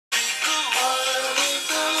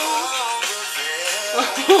Wait,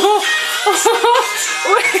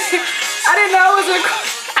 I didn't know it was recording.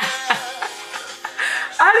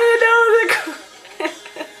 I didn't know it was recording.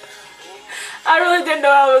 I really didn't know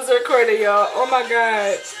I was recording, y'all. Oh my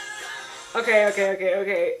god.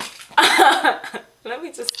 Okay. Let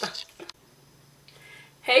me just stop.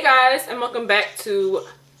 Hey guys, and welcome back to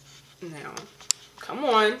now. Come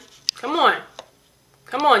on,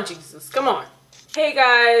 Jesus, come on. Hey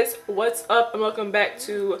guys, what's up, and welcome back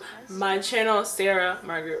to my channel, Sarah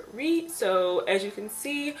Margaret Reed. So as you can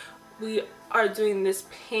see, we are doing this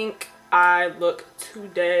pink eye look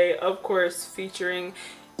today, of course featuring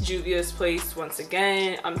Juvia's Place once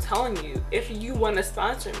again. I'm telling you, if you want to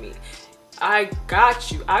sponsor me, I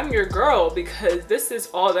got you. I'm your girl, because this is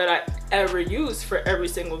all that I ever use for every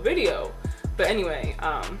single video. But anyway,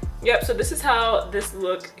 yep, so this is how this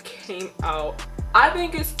look came out. I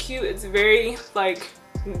think it's cute. It's very like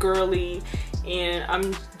girly, and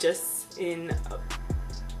I'm just in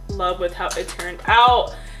love with how it turned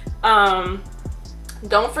out.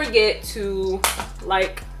 Don't forget to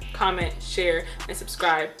like, comment, share, and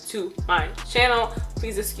subscribe to my channel.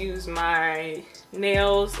 Please excuse my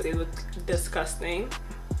nails, they look disgusting.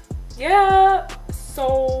 Yeah,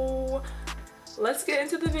 so let's get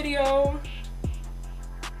into the video.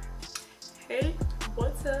 Hey,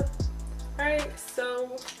 what's up? Alright,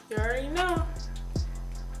 so you already know,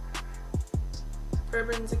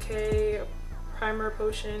 Urban Decay primer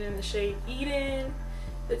potion in the shade Eden.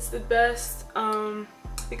 It's the best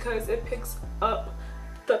because it picks up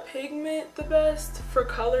the pigment the best for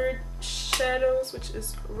colored shadows, which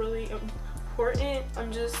is really important.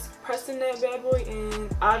 I'm just pressing that bad boy,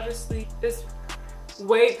 and obviously it's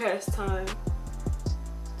way past time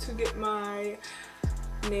to get my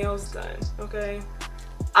nails done. Okay,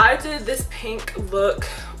 I did this pink look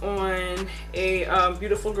on a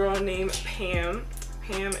beautiful girl named Pam.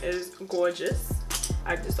 Pam is gorgeous.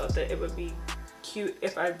 I just thought that it would be cute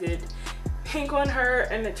if I did pink on her,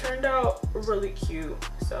 and it turned out really cute.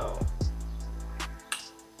 So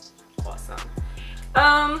awesome.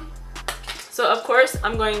 So of course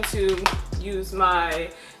I'm going to use my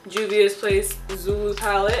Juvia's Place Zulu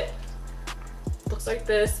palette. Looks like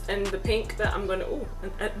this, and the pink that I'm gonna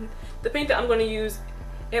use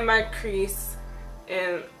in my crease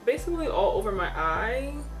and basically all over my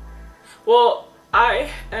eye. Well,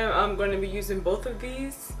 I'm going to be using both of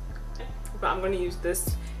these, but I'm going to use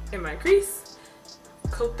this in my crease,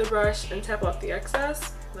 coat the brush, and tap off the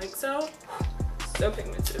excess like so. So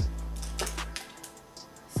pigmented.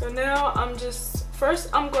 So now I'm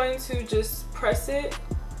going to just press it,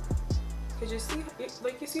 because you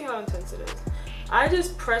see how intense it is. I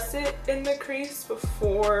just press it in the crease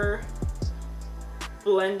before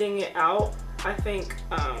blending it out. I think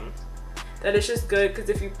that it's just good, because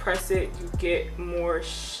if you press it, you get more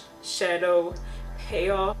shadow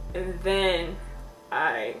payoff. And then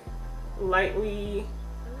I lightly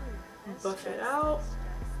buff out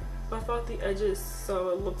the edges so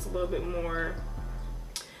it looks a little bit more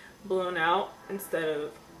blown out instead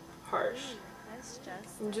of harsh. I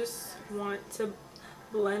just want to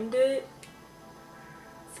blend it.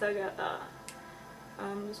 So I got that.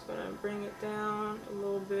 I'm just gonna bring it down a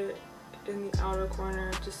little bit in the outer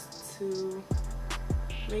corner just to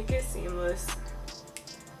make it seamless.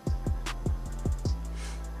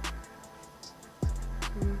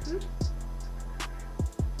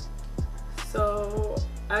 So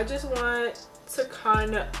I just want to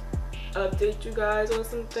kind of update you guys on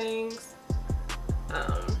some things.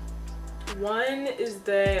 One is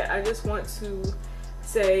that I just want to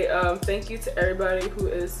say thank you to everybody who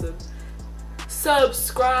is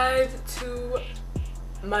subscribed to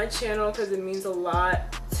my channel, because it means a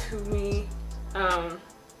lot to me.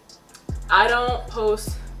 I don't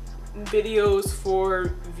post videos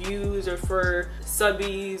for views or for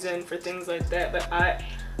subbies and for things like that, but I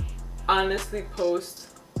honestly post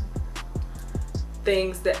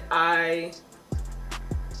things that I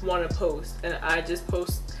want to post, and I just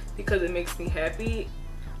post because it makes me happy.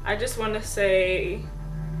 I just want to say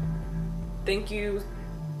thank you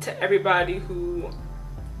to everybody who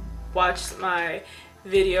watched my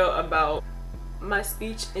video about my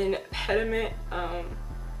speech impediment,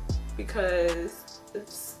 because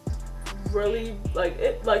it's really the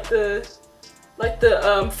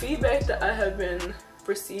feedback that I have been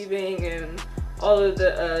receiving, and all of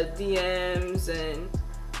the DMs and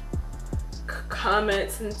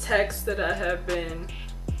comments and texts that I have been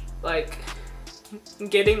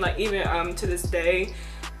getting, even to this day,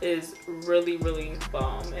 is really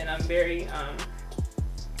bomb. And I'm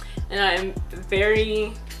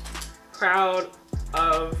very proud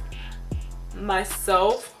of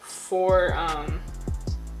myself for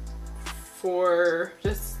for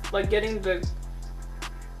just like getting the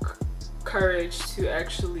courage to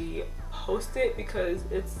actually post it, because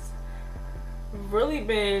it's really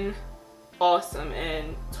been awesome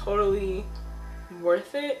and totally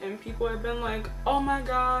worth it. And people have been like, oh my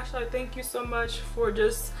gosh, like thank you so much for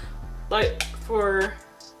just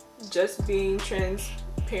being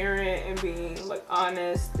transparent and being like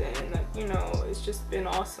honest, and like, you know, it's just been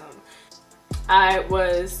awesome. I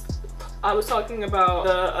was talking about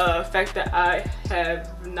the fact that I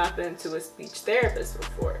have not been to a speech therapist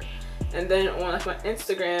before, and then on like my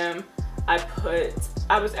Instagram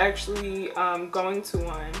I was actually going to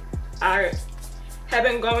one. I have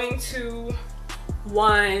been going to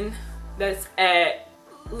one that's at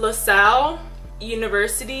LaSalle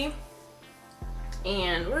University,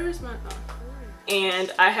 and where's my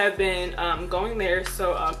and I have been going there,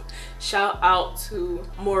 so shout out to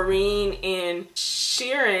Maureen and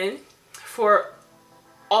Sharon for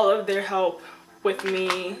all of their help with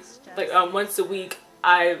me. Like once a week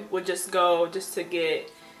I would just go just to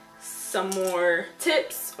get some more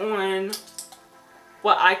tips on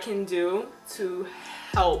what I can do to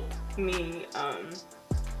help me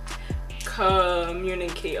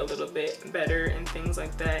communicate a little bit better and things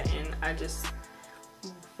like that. And I just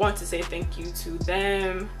want to say thank you to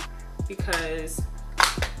them because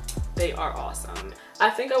they are awesome. I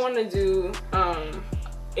think I want to do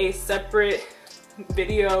a separate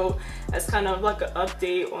video as kind of like an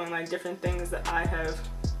update on like different things that I have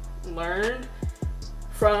learned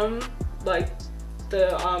from like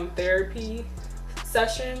the therapy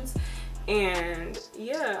sessions. And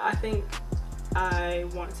yeah, I think I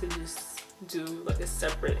want to just do like a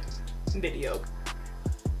separate video.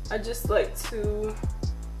 I just like to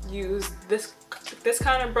use this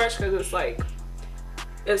kind of brush because it's like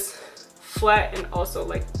it's flat and also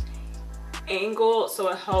like angled, so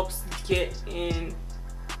it helps get in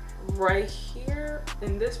right here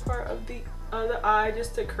in this part of the other eye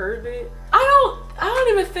just to curve it. I don't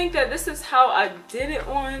even think that this is how I did it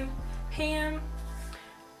on Pam.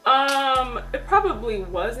 It probably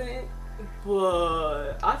wasn't,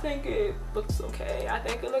 but I think it looks okay. I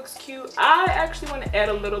think it looks cute. I actually want to add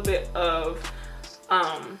a little bit of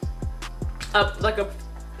like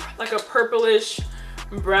a purplish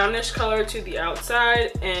brownish color to the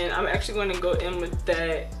outside, and I'm actually going to go in with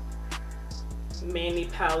that Manny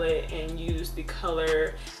palette and use the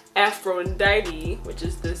color Aphrodite, which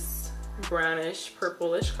is this brownish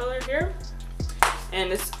purplish color here,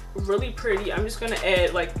 and it's really pretty. I'm just going to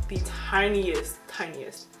add like the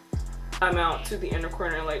tiniest amount to the inner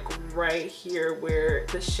corner, like right here where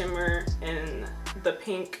the shimmer and the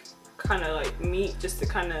pink kind of like meet, just to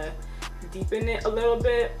kind of deepen it a little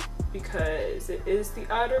bit, because it is the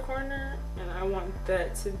outer corner and I want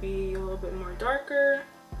that to be a little bit more darker.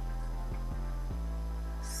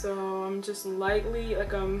 So I'm just lightly,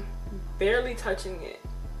 like I'm barely touching it,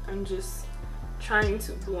 I'm just trying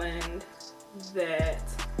to blend that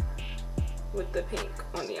with the pink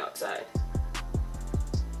on the outside,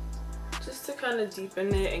 just to kind of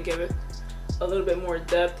deepen it and give it a little bit more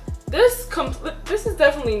depth. This is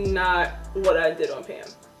definitely not what I did on Pam,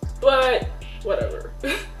 but whatever.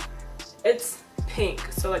 It's pink,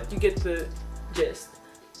 so like you get the gist.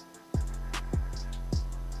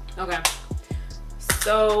 Okay,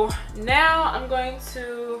 so now I'm going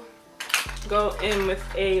to go in with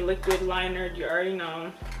a liquid liner. You already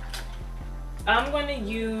know. I'm going to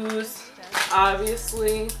use,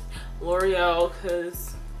 obviously, L'Oreal,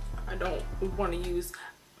 because I don't want to use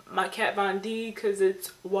my Kat Von D because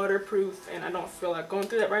it's waterproof and I don't feel like going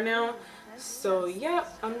through that right now. So yeah,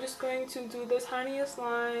 I'm just going to do the tiniest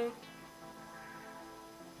line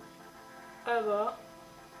ever.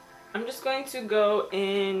 I'm just going to go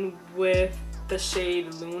in with the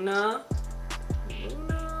shade Luna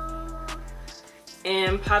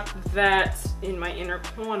and pop that in my inner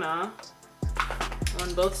corner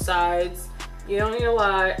on both sides. You don't need a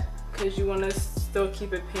lot because you want to still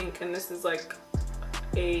keep it pink, and this is like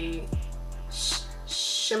a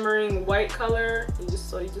shimmering white color. You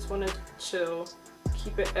just want to chill,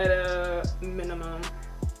 keep it at a minimum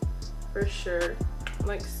for sure,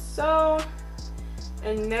 like so.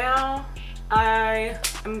 And now I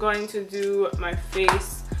am going to do my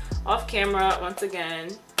face off camera once again,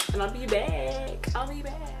 and I'll be back.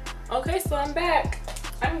 Okay, so I'm back.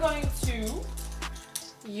 I'm going to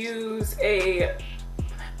use a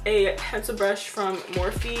pencil brush from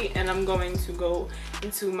Morphe, and I'm going to go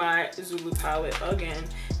into my Zulu palette again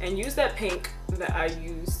and use that pink that I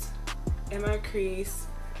used in my crease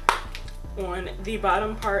on the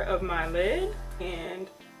bottom part of my lid, and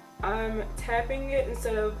I'm tapping it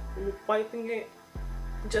instead of wiping it,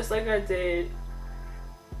 just like I did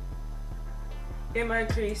in my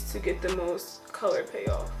crease to get the most color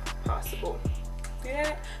payoff possible. See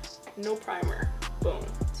that? No primer. Boom.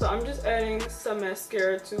 So I'm just adding some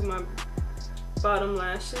mascara to my bottom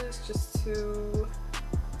lashes just to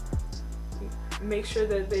make sure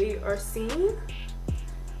that they are seen.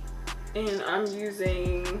 And I'm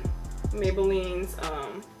using Maybelline's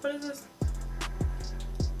what is this?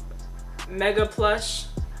 Mega Plush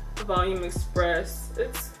Volume Express.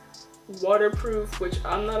 It's waterproof, which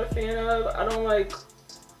I'm not a fan of. I don't like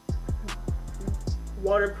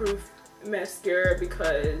waterproof mascara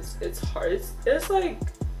because it's hard. It's like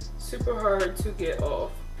super hard to get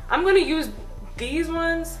off. I'm gonna use these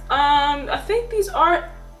ones. I think these are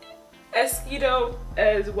Esquito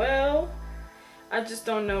as well. I just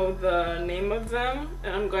don't know the name of them,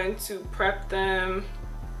 and I'm going to prep them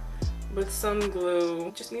with some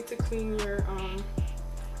glue. Just need to clean your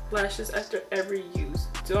lashes after every use.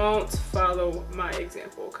 Don't follow my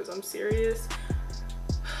example because I'm serious.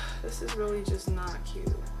 This is really just not cute.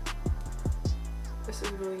 This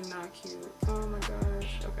is really not cute. Oh my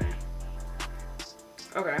gosh. Okay.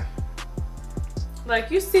 Okay.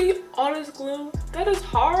 Like, you see all this glue? That is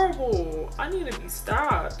horrible. I need to be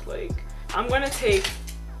stopped. Like, I'm gonna take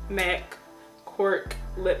MAC Cork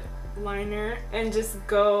lip liner and just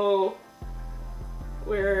go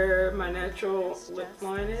where my natural lip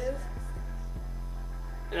line is.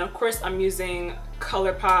 And of course I'm using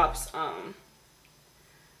ColourPop's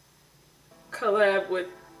collab with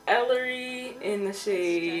Ellery in the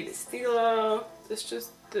shade Stilo. It's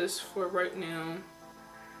just this for right now.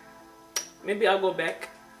 Maybe I'll go back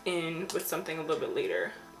in with something a little bit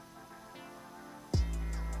later.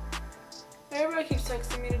 Everybody keeps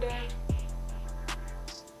texting me today,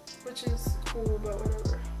 which is cool, but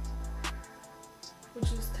whatever.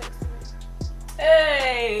 Which is texting me.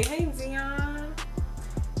 Hey Zion.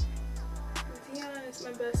 Zion is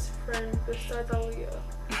my best friend besides Aaliyah.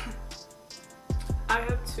 I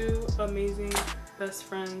have two amazing best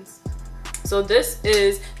friends. So this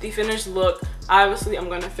is the finished look. Obviously I'm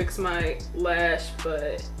gonna fix my lash,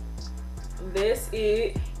 but this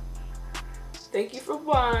is it. Thank you for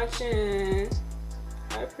watching.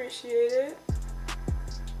 I appreciate it.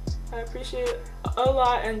 I appreciate it a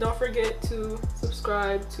lot, and don't forget to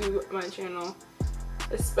subscribe to my channel,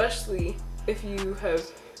 especially if you have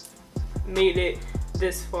made it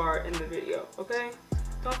this far in the video, okay?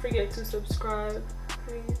 Don't forget to subscribe,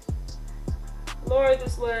 please. Lower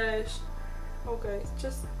this lash. Okay,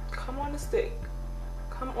 just come on the stick.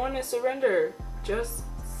 Come on and surrender. Just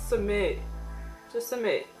submit. Just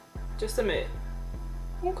submit. Just submit.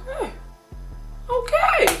 Okay.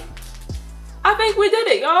 Okay. I think we did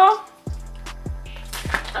it, y'all.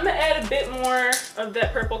 I'm gonna add a bit more of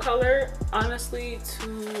that purple color, honestly,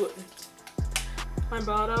 to my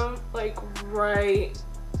bottom, like right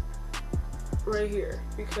here,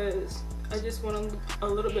 because I just want a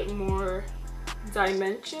little bit more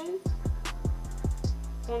dimension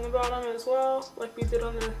on the bottom as well, like we did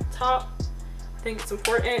on the top. I think it's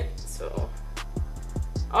important. So,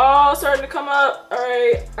 oh, starting to come up. All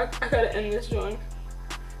right, I gotta end this one.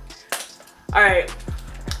 All right,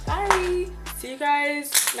 bye. See you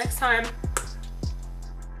guys next time.